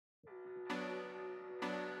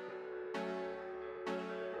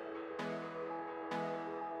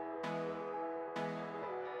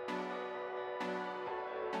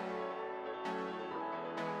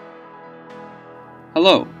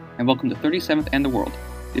Hello, and welcome to 37th and the World,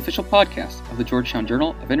 the official podcast of the Georgetown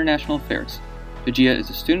Journal of International Affairs. GIA is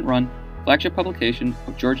a student-run, flagship publication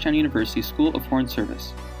of Georgetown University's School of Foreign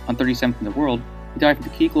Service. On 37th in the World, we dive into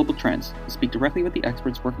key global trends and speak directly with the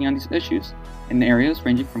experts working on these issues in areas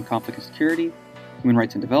ranging from conflict and security, human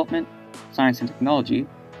rights and development, science and technology,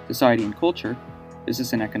 society and culture,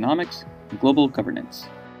 business and economics, and global governance.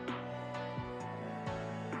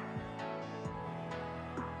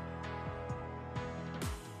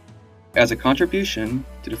 As a contribution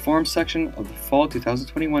to the forum section of the Fall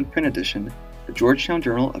 2021 print edition, the Georgetown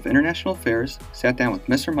Journal of International Affairs sat down with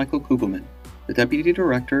Mr. Michael Kugelman, the Deputy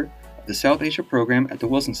Director of the South Asia Program at the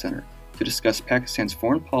Wilson Center, to discuss Pakistan's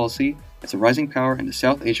foreign policy as a rising power in the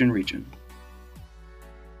South Asian region.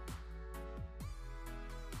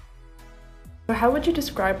 How would you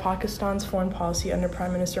describe Pakistan's foreign policy under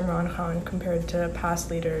Prime Minister Imran Khan compared to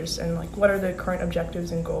past leaders, and what are the current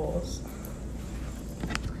objectives and goals?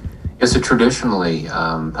 Yeah, so traditionally,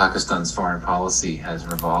 Pakistan's foreign policy has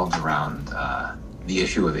revolved around the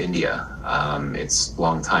issue of India, its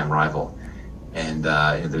longtime rival. And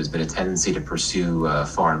there's been a tendency to pursue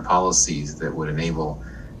foreign policies that would enable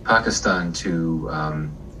Pakistan to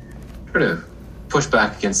try to push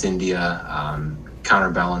back against India,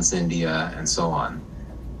 counterbalance India, and so on.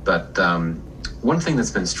 But one thing that's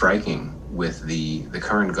been striking with the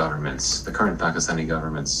current Pakistani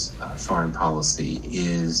government's foreign policy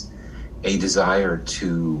is a desire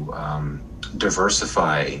to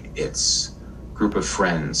diversify its group of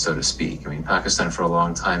friends, so to speak. I mean, Pakistan for a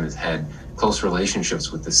long time has had close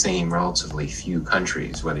relationships with the same relatively few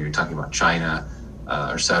countries, whether you're talking about China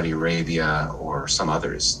or Saudi Arabia or some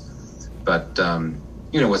others. But,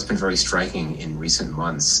 what's been very striking in recent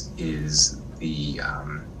months is the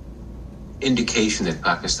indication that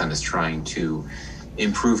Pakistan is trying to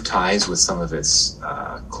improve ties with some of its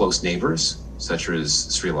close neighbors, such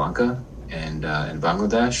as Sri Lanka and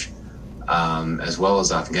Bangladesh, as well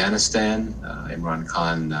as Afghanistan. Imran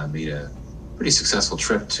Khan made a pretty successful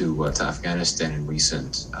trip to Afghanistan in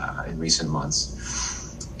recent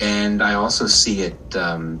months, and I also see it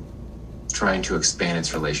trying to expand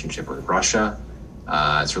its relationship with Russia.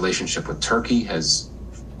 Its relationship with Turkey has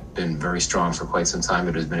been very strong for quite some time.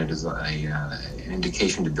 It has been an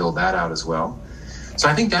indication to build that out as well. So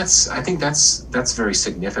I think that's very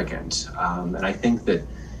significant, and I think that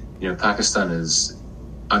Pakistan is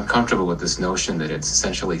uncomfortable with this notion that it's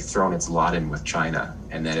essentially thrown its lot in with China,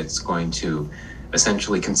 and that it's going to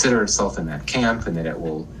essentially consider itself in that camp, and that it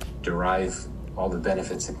will derive all the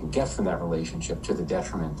benefits it can get from that relationship to the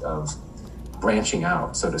detriment of branching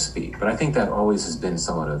out, so to speak. But I think that always has been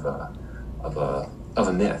somewhat of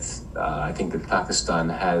a myth. I think that Pakistan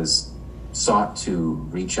has sought to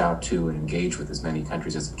reach out to and engage with as many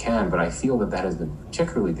countries as it can, but I feel that has been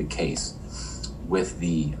particularly the case with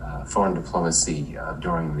the foreign diplomacy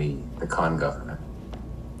during the Khan government.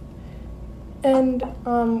 And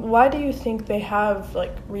why do you think they have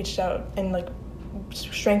reached out and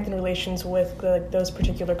strengthened relations with those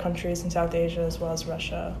particular countries in South Asia as well as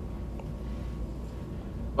Russia?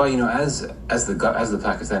 Well, as the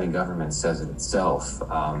Pakistani government says it itself,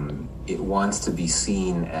 it wants to be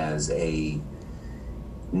seen as a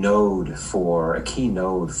key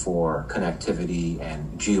node for connectivity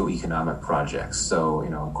and geo-economic projects. So,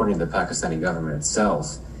 according to the Pakistani government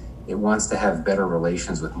itself, it wants to have better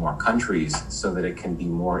relations with more countries so that it can be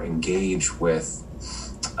more engaged with,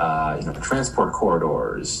 transport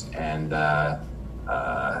corridors and,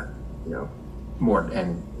 more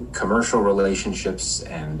and commercial relationships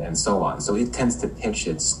and so on. So it tends to pitch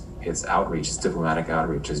its outreach, its diplomatic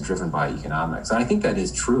outreach, is driven by economics. And I think that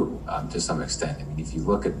is true to some extent. I mean, if you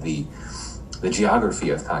look at the geography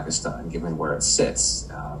of Pakistan, given where it sits,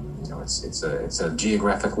 it's a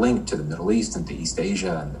geographic link to the Middle East and to East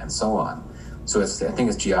Asia and so on. So I think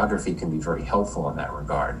its geography can be very helpful in that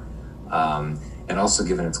regard. And also,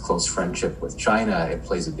 given its close friendship with China, it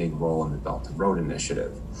plays a big role in the Belt and Road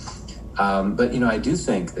Initiative. But I do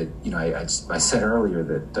think that I said earlier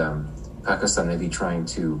that Pakistan may be trying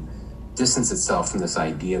to distance itself from this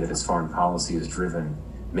idea that its foreign policy is driven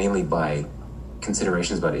mainly by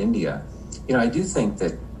considerations about India. I do think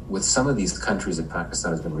that with some of these countries that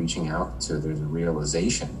Pakistan has been reaching out to, there's a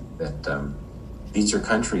realization that these are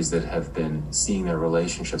countries that have been seeing their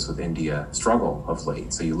relationships with India struggle of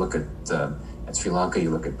late. So you look at Sri Lanka,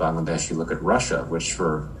 you look at Bangladesh, you look at Russia, which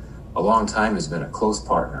for a long time has been a close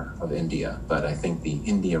partner of India. But I think the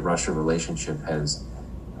India-Russia relationship has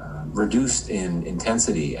reduced in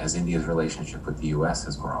intensity as India's relationship with the U.S.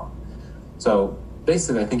 has grown. So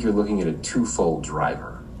basically, I think you're looking at a twofold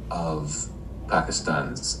driver of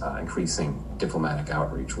Pakistan's increasing diplomatic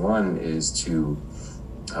outreach. One is to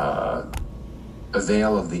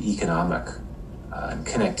avail of the economic and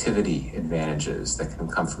connectivity advantages that can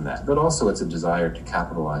come from that. But also it's a desire to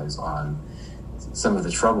capitalize on some of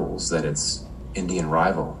the troubles that its Indian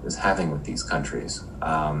rival is having with these countries.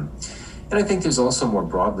 And I think there's also more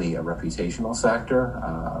broadly a reputational factor.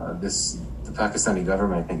 The Pakistani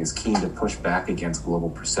government, I think, is keen to push back against global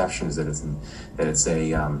perceptions that it's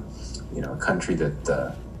a country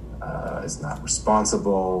that is not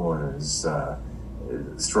responsible or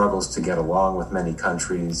struggles to get along with many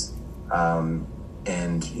countries.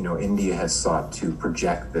 And India has sought to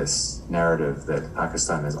project this narrative that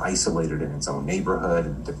Pakistan is isolated in its own neighborhood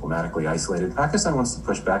and diplomatically isolated. Pakistan wants to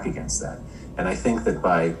push back against that. And I think that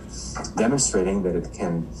by demonstrating that it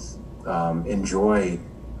can enjoy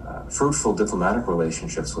fruitful diplomatic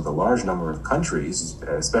relationships with a large number of countries,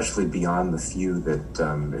 especially beyond the few that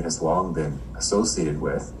it has long been associated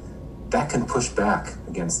with, that can push back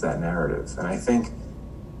against that narrative. And I think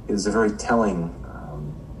it is a very telling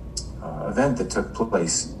event that took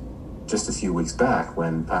place just a few weeks back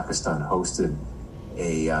when Pakistan hosted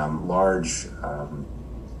a large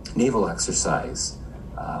naval exercise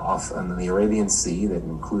off on the Arabian Sea that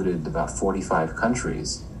included about 45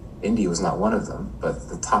 countries. India was not one of them, but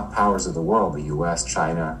the top powers of the world, the US,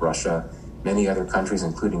 China, Russia, many other countries,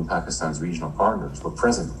 including Pakistan's regional partners, were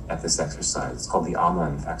present at this exercise. It's called the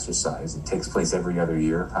Aman exercise. It takes place every other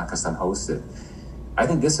year. Pakistan hosts it. I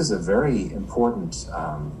think this is a very important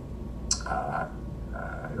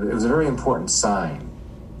it was a very important sign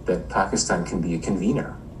that Pakistan can be a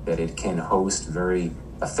convener, that it can host very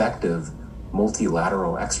effective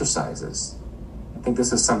multilateral exercises. I think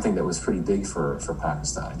this is something that was pretty big for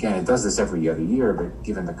Pakistan. Again, it does this every other year, but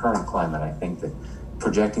given the current climate, I think that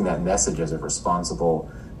projecting that message as a responsible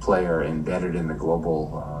player embedded in the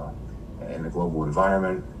global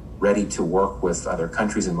environment, ready to work with other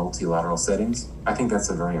countries in multilateral settings, I think that's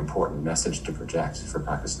a very important message to project for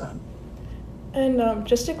Pakistan. And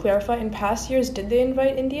just to clarify, in past years, did they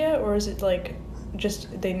invite India, or is it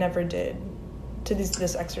just they never did to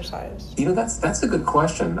this exercise? That's a good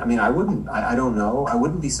question. I mean, I don't know. I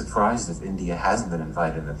wouldn't be surprised if India hasn't been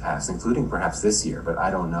invited in the past, including perhaps this year, but I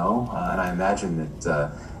don't know. And I imagine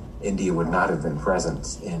that India would not have been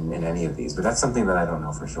present in any of these, but that's something that I don't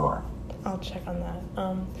know for sure. I'll check on that.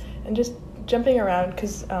 And just jumping around,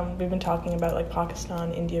 because we've been talking about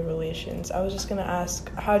Pakistan-India relations, I was just going to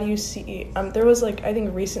ask, how do you see, there was I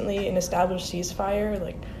think recently an established ceasefire,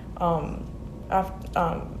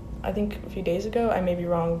 I think a few days ago, I may be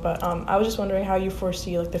wrong, but I was just wondering how you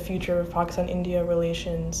foresee the future of Pakistan-India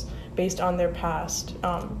relations based on their past,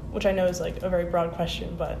 which I know is a very broad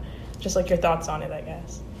question, but just your thoughts on it, I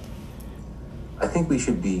guess. I think we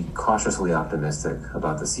should be cautiously optimistic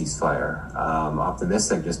about the ceasefire.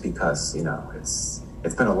 Optimistic just because,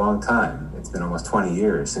 it's been a long time. It's been almost 20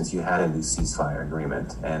 years since you had a new ceasefire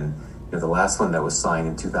agreement. And the last one that was signed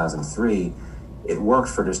in 2003, it worked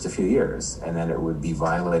for just a few years, and then it would be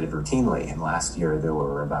violated routinely. And last year there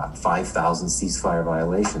were about 5,000 ceasefire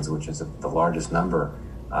violations, which is the largest number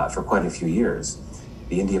for quite a few years.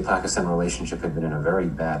 The India-Pakistan relationship had been in a very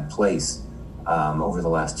bad place over the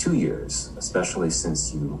last 2 years, especially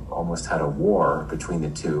since you almost had a war between the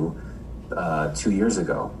two 2 years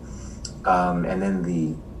ago. And then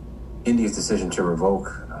India's decision to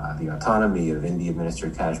revoke the autonomy of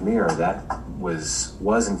India-administered Kashmir, that was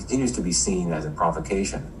and continues to be seen as a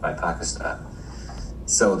provocation by Pakistan.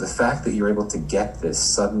 So the fact that you're able to get this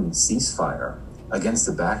sudden ceasefire against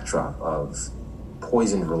the backdrop of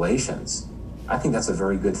poisoned relations, I think that's a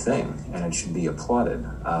very good thing, and it should be applauded.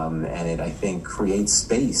 And it, I think, creates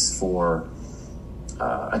space for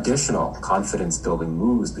additional confidence-building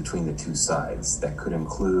moves between the two sides that could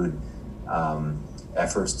include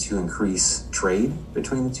efforts to increase trade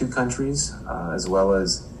between the two countries, as well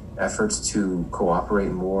as efforts to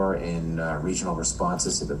cooperate more in regional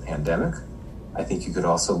responses to the pandemic. I think you could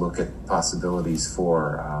also look at possibilities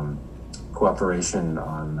for cooperation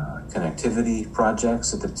on connectivity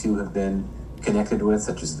projects that the two have been connected with,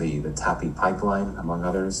 such as the Tapi pipeline, among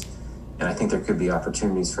others. And I think there could be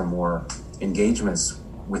opportunities for more engagements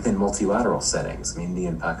within multilateral settings. I mean, India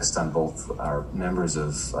and Pakistan both are members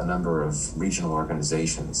of a number of regional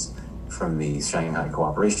organizations, from the Shanghai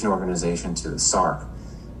Cooperation Organization to the SARC.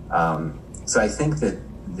 So I think that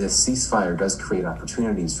this ceasefire does create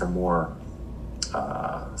opportunities for more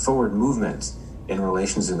forward movement in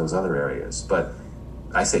relations in those other areas. But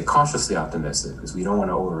I say cautiously optimistic because we don't want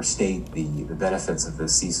to overstate the benefits of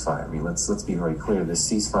this ceasefire. I mean, let's be very clear. This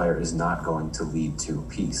ceasefire is not going to lead to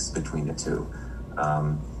peace between the two.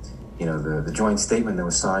 The joint statement that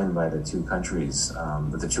was signed by the two countries,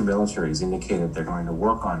 the two militaries, indicated they're going to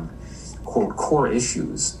work on quote, core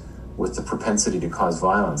issues with the propensity to cause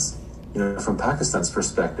violence, from Pakistan's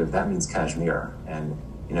perspective, that means Kashmir. And,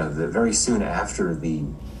 very soon after the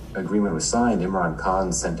agreement was signed, Imran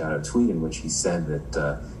Khan sent out a tweet in which he said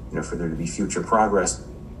that, for there to be future progress,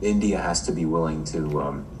 India has to be willing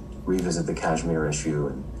to revisit the Kashmir issue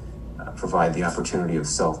and provide the opportunity of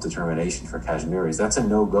self-determination for Kashmiris. That's a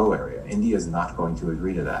no-go area. India is not going to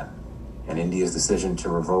agree to that. And India's decision to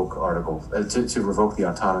revoke to revoke the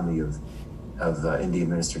autonomy of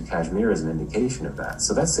India-administered Kashmir is an indication of that.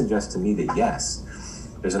 So that suggests to me that yes,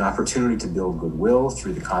 there's an opportunity to build goodwill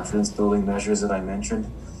through the confidence-building measures that I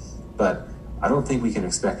mentioned, but I don't think we can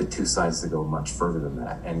expect the two sides to go much further than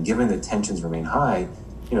that. And given that tensions remain high,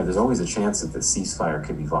 there's always a chance that the ceasefire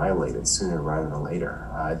could be violated sooner rather than later.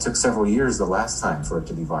 It took several years the last time for it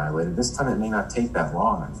to be violated. This time it may not take that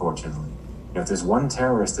long, unfortunately. If there's one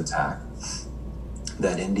terrorist attack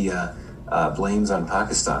that India blames on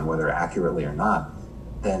Pakistan, whether accurately or not,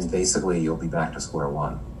 then basically you'll be back to square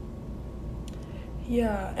one.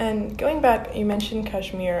 Yeah, and going back, you mentioned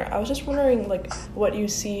Kashmir. I was just wondering, what you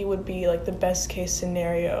see would be, the best case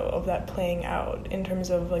scenario of that playing out in terms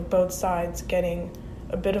of, both sides getting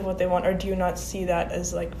a bit of what they want, or do you not see that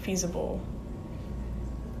as, feasible?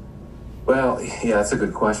 Well, yeah, that's a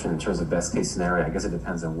good question in terms of best case scenario. I guess it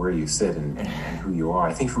depends on where you sit and who you are.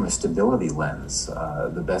 I think from a stability lens,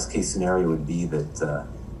 the best case scenario would be that,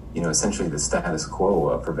 essentially the status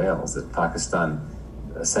quo prevails, that Pakistan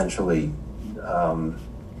essentially,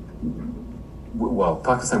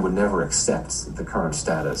 Pakistan would never accept the current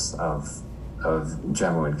status of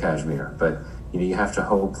Jammu and Kashmir, but you have to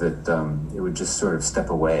hope that it would just sort of step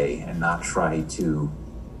away and not try to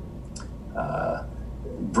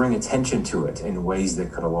bring attention to it in ways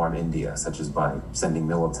that could alarm India, such as by sending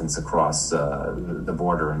militants across the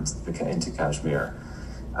border into Kashmir.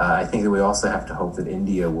 I think that we also have to hope that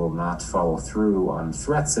India will not follow through on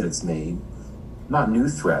threats that it's made, not new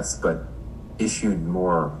threats, but issued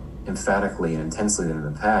more emphatically and intensely than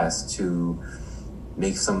in the past, to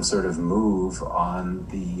make some sort of move on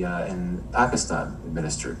the in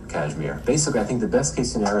Pakistan-administered Kashmir. Basically, I think the best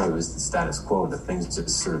case scenario is the status quo, that things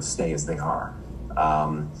just sort of stay as they are.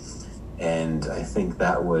 And I think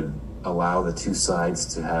that would allow the two sides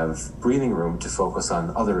to have breathing room to focus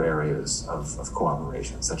on other areas of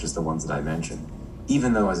cooperation, such as the ones that I mentioned.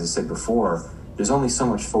 Even though, as I said before, there's only so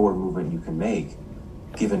much forward movement you can make,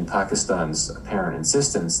 given Pakistan's apparent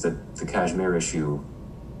insistence that the Kashmir issue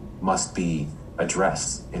must be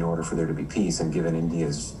addressed in order for there to be peace, and given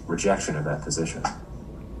India's rejection of that position.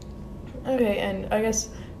 Okay, and I guess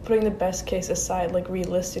putting the best case aside,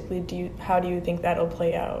 realistically, how do you think that'll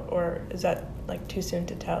play out, or is that too soon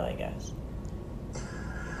to tell, I guess?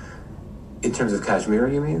 In terms of Kashmir,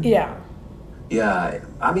 you mean? Yeah. Yeah,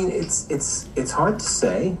 I mean, it's hard to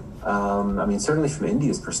say. Certainly from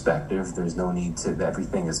India's perspective, there's no need to,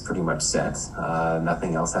 everything is pretty much set.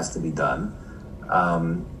 Nothing else has to be done.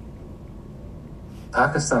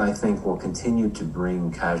 Pakistan, I think, will continue to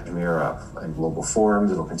bring Kashmir up in global forums.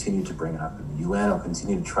 It'll continue to bring it up in the UN. It'll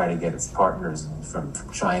continue to try to get its partners from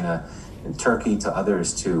China and Turkey to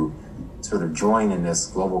others to sort of join in this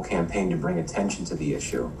global campaign to bring attention to the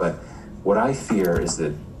issue. But what I fear is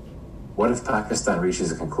that, what if Pakistan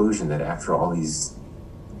reaches a conclusion that after all these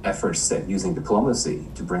efforts at using diplomacy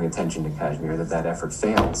to bring attention to Kashmir, that effort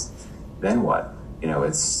fails? Then what?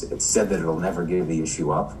 It's said that it'll never give the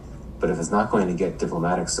issue up. But if it's not going to get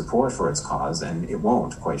diplomatic support for its cause, and it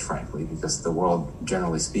won't, quite frankly, because the world,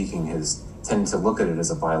 generally speaking, has tended to look at it as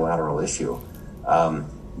a bilateral issue,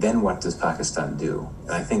 then what does Pakistan do?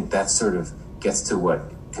 And I think that sort of gets to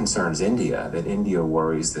what concerns India, that India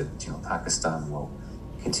worries that Pakistan will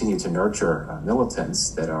continue to nurture militants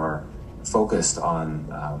that are focused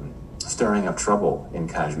on stirring up trouble in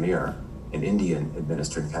Kashmir, in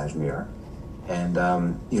Indian-administered Kashmir. And,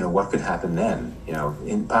 what could happen then?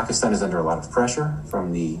 Pakistan is under a lot of pressure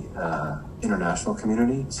from the international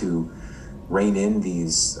community to rein in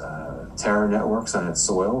these terror networks on its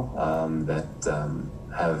soil that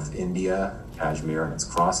have India, Kashmir, in its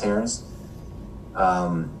crosshairs.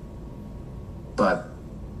 But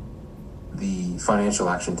the Financial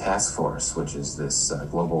Action Task Force, which is this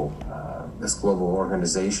global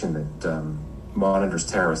organization that monitors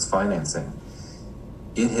terrorist financing,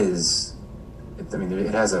 it has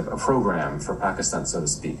a program for Pakistan, so to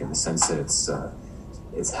speak, in the sense that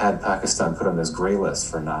it's had Pakistan put on this gray list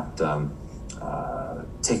for not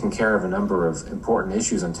taking care of a number of important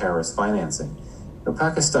issues on terrorist financing.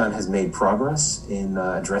 Pakistan has made progress in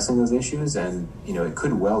addressing those issues, and it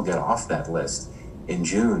could well get off that list in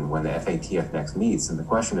June when the FATF next meets. And the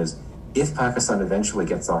question is, if Pakistan eventually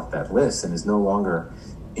gets off that list and is no longer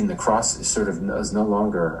in the cross, sort of is no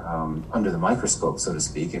longer under the microscope, so to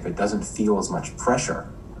speak, if it doesn't feel as much pressure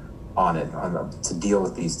on it to deal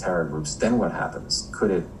with these terror groups, then what happens?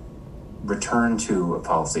 Could it return to a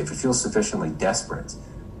policy if it feels sufficiently desperate?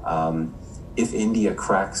 If India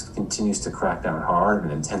continues to crack down hard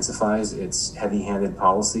and intensifies its heavy-handed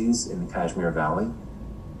policies in the Kashmir Valley,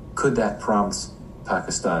 could that prompt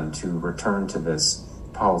Pakistan to return to this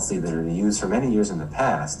policy that it used for many years in the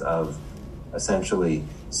past of essentially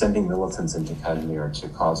sending militants into Kashmir to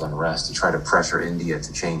cause unrest, to try to pressure India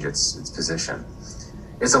to change its position?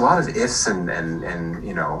 It's a lot of ifs and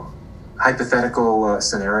hypothetical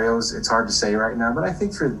scenarios. It's hard to say right now, but I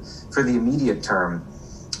think for the immediate term,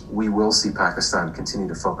 we will see Pakistan continue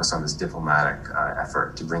to focus on this diplomatic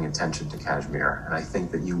effort to bring attention to Kashmir. And I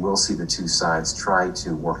think that you will see the two sides try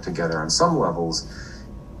to work together on some levels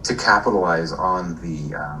to capitalize on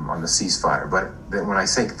the ceasefire. But when I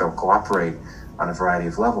say they'll cooperate on a variety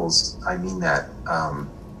of levels, I mean that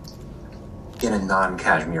in a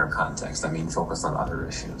non-Kashmir context. I mean focused on other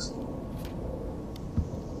issues.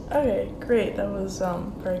 Okay, great. That was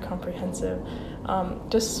very comprehensive.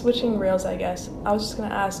 Just switching rails, I guess. I was just going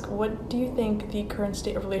to ask, what is the current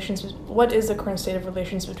state of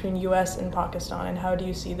relations between U.S. and Pakistan, and how do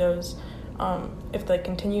you see those, if they're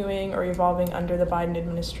continuing or evolving under the Biden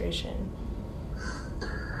administration?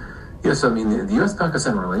 Yes, I mean, the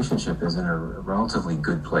U.S.-Pakistan relationship is in a relatively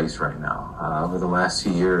good place right now. Over the last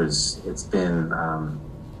few years, it's been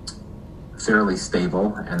fairly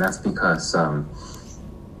stable, and that's because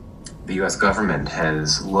the U.S. government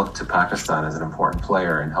has looked to Pakistan as an important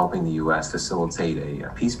player in helping the U.S. facilitate a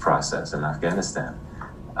peace process in Afghanistan.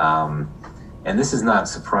 And this is not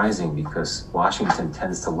surprising because Washington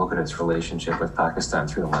tends to look at its relationship with Pakistan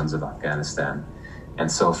through the lens of Afghanistan.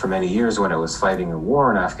 And so for many years when it was fighting a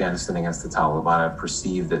war in Afghanistan against the Taliban, it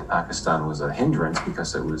perceived that Pakistan was a hindrance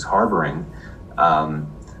because it was harboring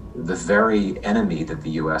the very enemy that the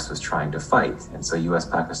U.S. was trying to fight. And so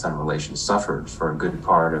U.S.-Pakistan relations suffered for a good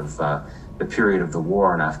part of the period of the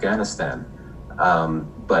war in Afghanistan.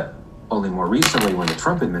 But only more recently, when the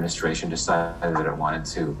Trump administration decided that it wanted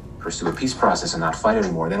to pursue a peace process and not fight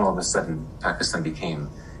anymore, then all of a sudden Pakistan became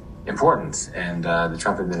important, and the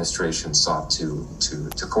Trump administration sought to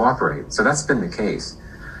cooperate. So that's been the case.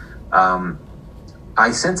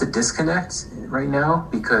 I sense a disconnect right now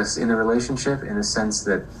because in the relationship, in the sense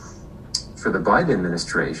that for the Biden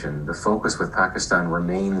administration, the focus with Pakistan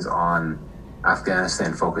remains on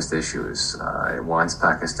Afghanistan-focused issues. It wants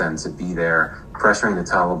Pakistan to be there, pressuring the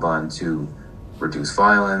Taliban to reduce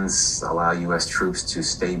violence, allow U.S. troops to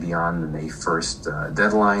stay beyond the May 1st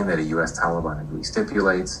deadline that a U.S. Taliban agreement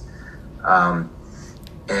stipulates.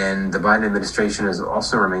 And the Biden administration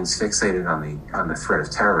also remains fixated on the threat of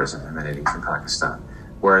terrorism emanating from Pakistan.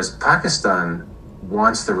 Whereas Pakistan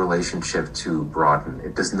wants the relationship to broaden.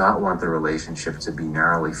 It does not want the relationship to be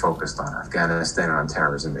narrowly focused on Afghanistan and on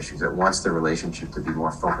terrorism issues. It wants the relationship to be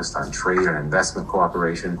more focused on trade and investment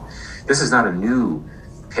cooperation. This is not a new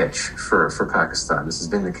pitch for Pakistan. This has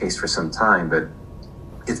been the case for some time, but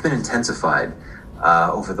it's been intensified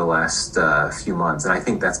over the last few months. And I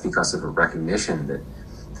think that's because of a recognition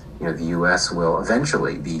that the U.S. will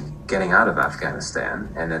eventually be getting out of Afghanistan,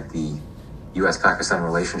 and that the U.S.-Pakistan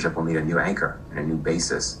relationship will need a new anchor and a new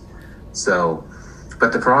basis. So,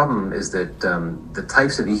 but the problem is that the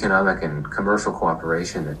types of economic and commercial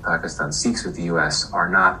cooperation that Pakistan seeks with the U.S. are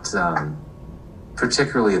not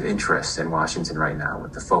particularly of interest in Washington right now,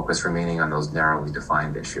 with the focus remaining on those narrowly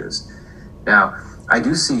defined issues. Now, I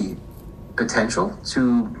do see potential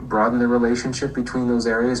to broaden the relationship between those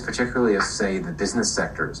areas, particularly if, say, the business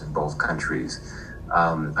sectors in both countries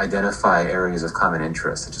identify areas of common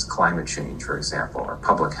interest, such as climate change, for example, or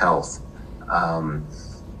public health,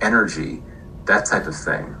 energy, that type of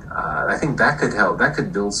thing. I think that could help. That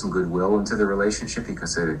could build some goodwill into the relationship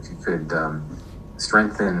because it could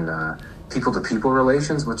strengthen people-to-people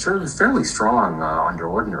relations, which are fairly strong under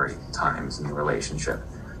ordinary times in the relationship.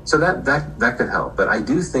 So that could help. But I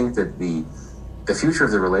do think that the future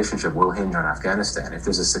of the relationship will hinge on Afghanistan. If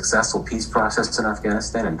there's a successful peace process in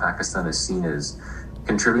Afghanistan and Pakistan is seen as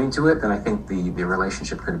contributing to it, then I think the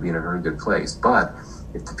relationship could be in a very good place. But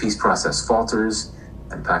if the peace process falters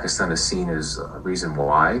and Pakistan is seen as a reason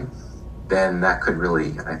why, then that could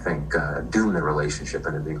really, I think, doom the relationship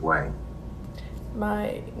in a big way.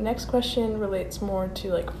 My next question relates more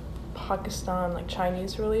to Pakistan,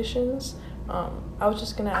 Chinese relations. I was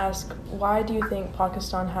just going to ask, why do you think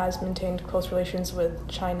Pakistan has maintained close relations with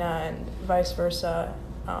China and vice versa?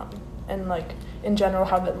 And in general,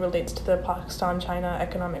 how that relates to the Pakistan-China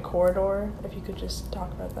economic corridor, if you could just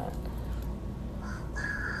talk about that.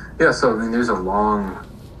 Yeah, so there's a long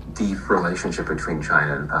deep relationship between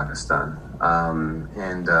China and Pakistan.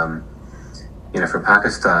 For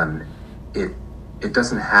Pakistan, it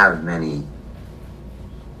doesn't have many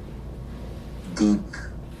deep,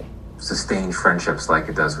 sustained friendships like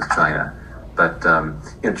it does with China. But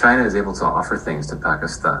China is able to offer things to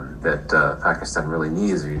Pakistan that Pakistan really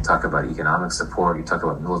needs. You talk about economic support, you talk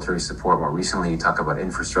about military support. More recently, you talk about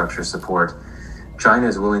infrastructure support. China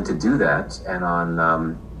is willing to do that, and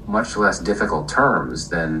on much less difficult terms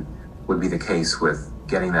than would be the case with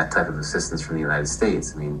getting that type of assistance from the United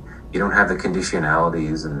States. I mean, you don't have the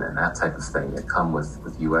conditionalities and that type of thing that come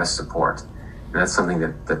with U.S. support. And that's something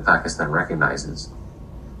that Pakistan recognizes.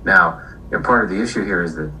 Now, part of the issue here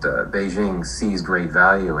is that Beijing sees great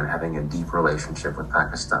value in having a deep relationship with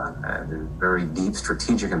Pakistan. There's very deep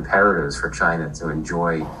strategic imperatives for China to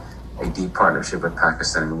enjoy a deep partnership with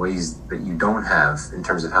Pakistan in ways that you don't have in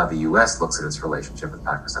terms of how the U.S. looks at its relationship with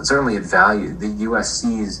Pakistan. Certainly, the U.S.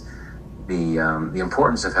 sees the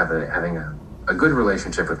importance of having a good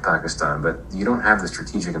relationship with Pakistan, but you don't have the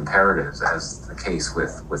strategic imperatives as the case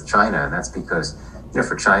with China, and that's because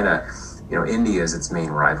for China, India is its main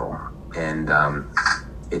rival, and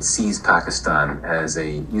it sees Pakistan as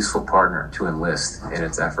a useful partner to enlist in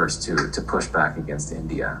its efforts to push back against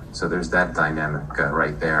India. So there's that dynamic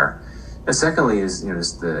right there. And secondly is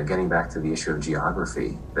just getting back to the issue of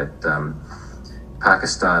geography, that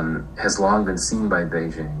Pakistan has long been seen by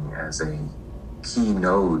Beijing as a key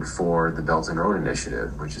node for the Belt and Road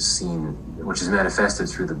Initiative, which is manifested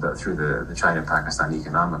through the China-Pakistan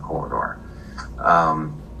Economic Corridor.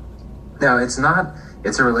 Now, it's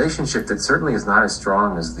a relationship that certainly is not as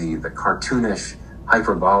strong as the cartoonish,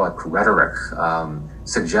 hyperbolic rhetoric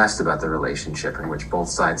suggests about the relationship, in which both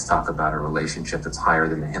sides talk about a relationship that's higher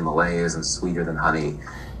than the Himalayas and sweeter than honey,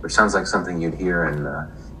 which sounds like something you'd hear in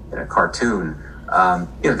a cartoon.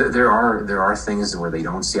 There are things where they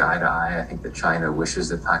don't see eye to eye. I think that China wishes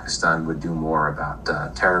that Pakistan would do more about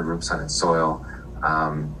terror groups on its soil.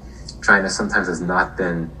 China sometimes has not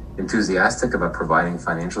been enthusiastic about providing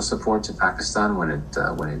financial support to Pakistan when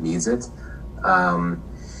it needs it.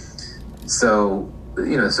 So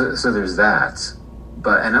there's that.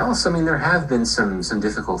 And also, there have been some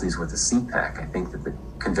difficulties with the CPEC. I think that the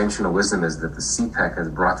conventional wisdom is that the CPEC has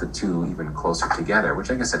brought the two even closer together, which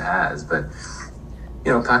I guess it has. But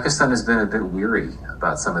Pakistan has been a bit weary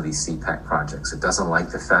about some of these CPEC projects. It doesn't like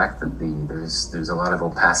the fact that there's a lot of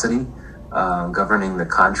opacity governing the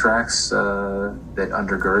contracts that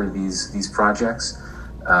undergird these projects.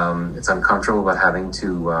 It's uncomfortable about having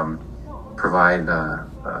to provide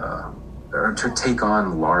or to take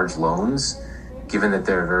on large loans, given that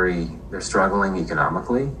they're struggling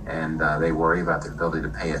economically and they worry about their ability to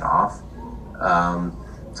pay it off.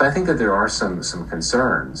 So I think that there are some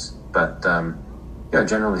concerns, but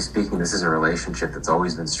generally speaking, this is a relationship that's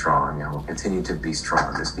always been strong and will continue to be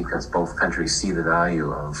strong, just because both countries see the value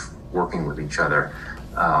of working with each other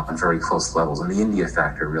on very close levels. And the India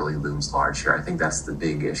factor really looms large here. I think that's the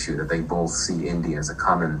big issue, that they both see India as a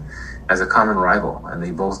common rival, and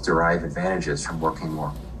they both derive advantages from working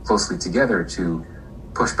more closely together to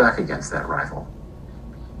push back against that rival.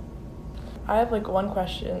 I have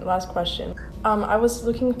last question. I was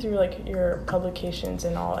looking through your publications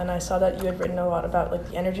and all, and I saw that you had written a lot about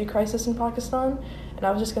the energy crisis in Pakistan, and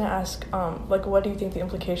I was just going to ask, what do you think the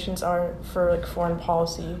implications are for foreign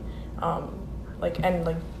policy,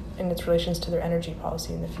 and in its relations to their energy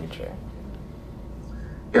policy in the future?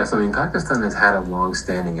 Yes, Pakistan has had a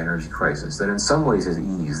long-standing energy crisis that in some ways has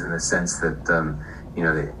eased, in the sense that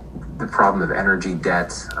the problem of energy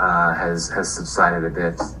debt has subsided a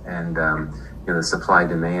bit, and the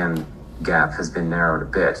supply-demand gap has been narrowed a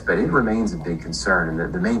bit, but it remains a big concern.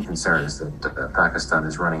 And the main concern is that Pakistan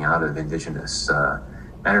is running out of indigenous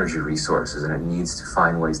energy resources, and it needs to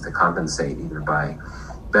find ways to compensate, either by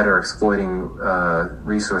better exploiting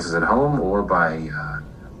resources at home or by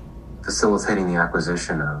facilitating the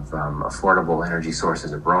acquisition of affordable energy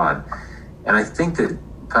sources abroad. And I think that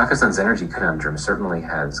Pakistan's energy conundrum certainly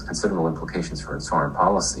has considerable implications for its foreign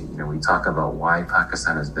policy. We talk about why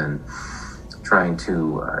Pakistan has been trying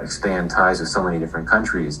to expand ties with so many different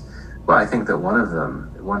countries. Well, I think that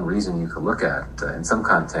one reason you could look at in some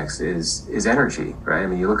contexts is energy, right?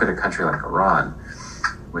 You look at a country like Iran,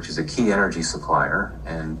 which is a key energy supplier,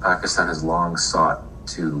 and Pakistan has long sought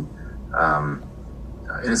to,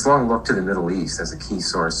 it's long looked to the Middle East as a key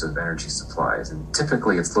source of energy supplies. And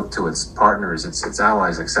typically it's looked to its partners, its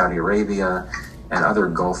allies like Saudi Arabia and other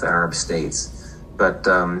Gulf Arab states. But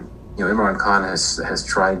Imran Khan has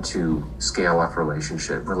tried to scale up relations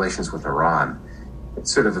with Iran.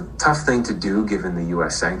 It's sort of a tough thing to do given the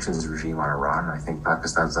U.S. sanctions regime on Iran. I think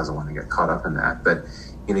Pakistan doesn't want to get caught up in that. But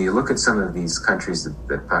you look at some of these countries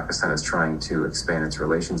that Pakistan is trying to expand its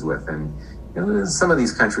relations with, and some of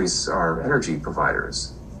these countries are energy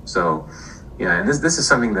providers. So, and this is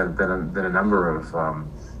something that a number of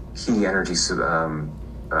key energy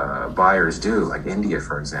buyers do, like India,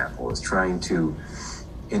 for example, is trying to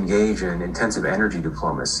engage in intensive energy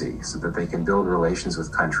diplomacy so that they can build relations with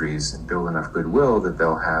countries and build enough goodwill that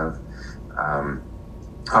they'll have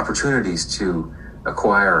opportunities to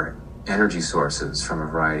acquire energy sources from a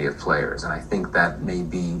variety of players. And I think that may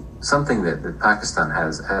be something that Pakistan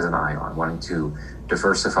has an eye on, wanting to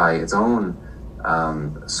diversify its own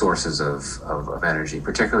sources of energy,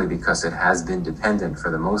 particularly because it has been dependent for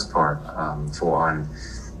the most part on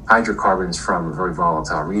hydrocarbons from a very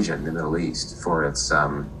volatile region, the Middle East, for its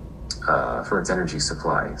energy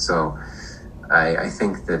supply. So I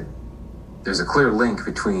think that there's a clear link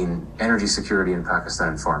between energy security in Pakistan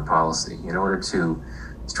and foreign policy. In order to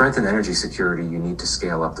strengthen energy security, you need to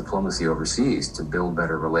scale up diplomacy overseas to build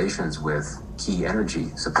better relations with key energy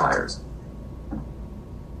suppliers.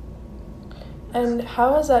 And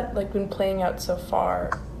how has that been playing out so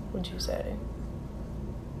far, would you say?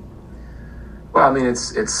 Well, I mean,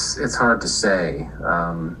 it's hard to say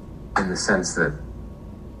in the sense that,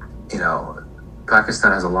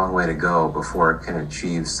 Pakistan has a long way to go before it can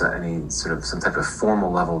achieve some type of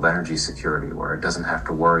formal level of energy security where it doesn't have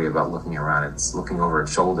to worry about looking around. It's looking over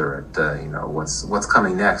its shoulder at what's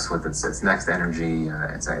coming next with its next energy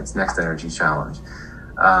its next energy challenge.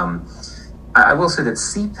 I will say that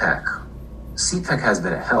CPEC has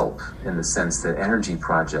been a help in the sense that energy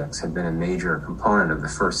projects have been a major component of the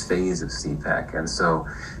first phase of CPEC, and so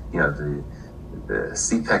the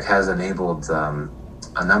CPEC has enabled a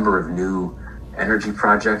number of new energy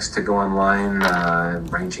projects to go online,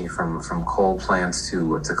 ranging from coal plants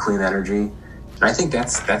to clean energy. And I think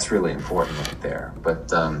that's really important right there. But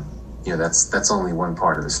that's only one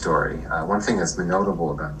part of the story. One thing that's been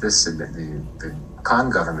notable about this, the Khan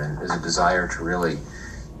government, is a desire to really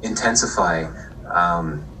intensify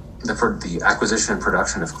the acquisition and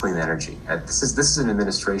production of clean energy. This is an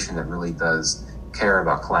administration that really does care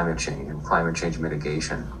about climate change and climate change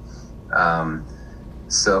mitigation.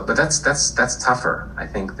 But that's tougher. I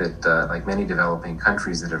think that like many developing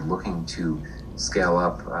countries that are looking to scale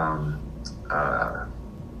up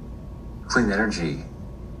clean energy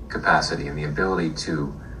capacity and the ability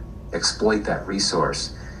to exploit that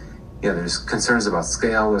resource, there's concerns about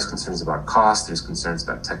scale, there's concerns about cost, there's concerns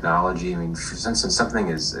about technology. I mean, for instance, something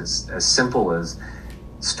as simple as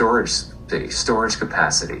storage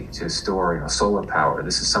capacity to store solar power.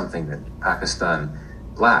 This is something that Pakistan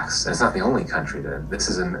lacks, and it's not the only country that this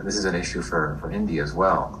is an issue for India as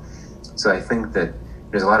well. So I think that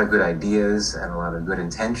there's a lot of good ideas and a lot of good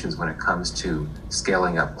intentions when it comes to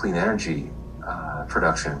scaling up clean energy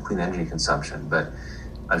production, clean energy consumption. But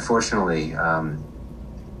unfortunately,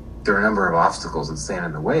 there are a number of obstacles that stand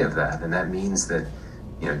in the way of that, and that means that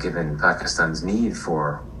given Pakistan's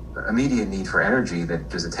immediate need for energy, that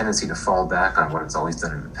there's a tendency to fall back on what it's always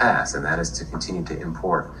done in the past, and that is to continue to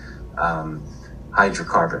import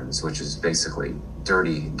hydrocarbons, which is basically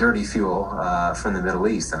dirty fuel from the Middle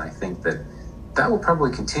East. And I think that will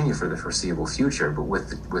probably continue for the foreseeable future, but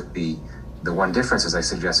with the one difference, as I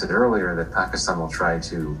suggested earlier, that Pakistan will try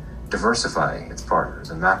to diversify its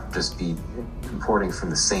partners and not just be importing from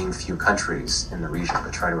the same few countries in the region,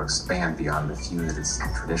 but try to expand beyond the few that it's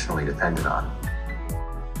traditionally dependent on.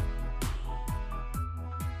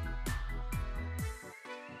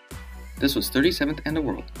 This was 37th and the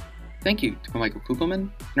World. Thank you to Michael Kugelman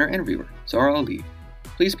and our interviewer, Zara Ali.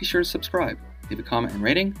 Please be sure to subscribe, leave a comment and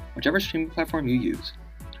rating, whichever streaming platform you use.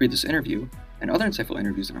 To read this interview and other insightful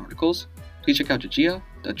interviews and articles, please check out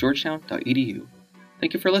jgia.georgetown.edu.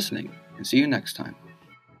 Thank you for listening, and see you next time.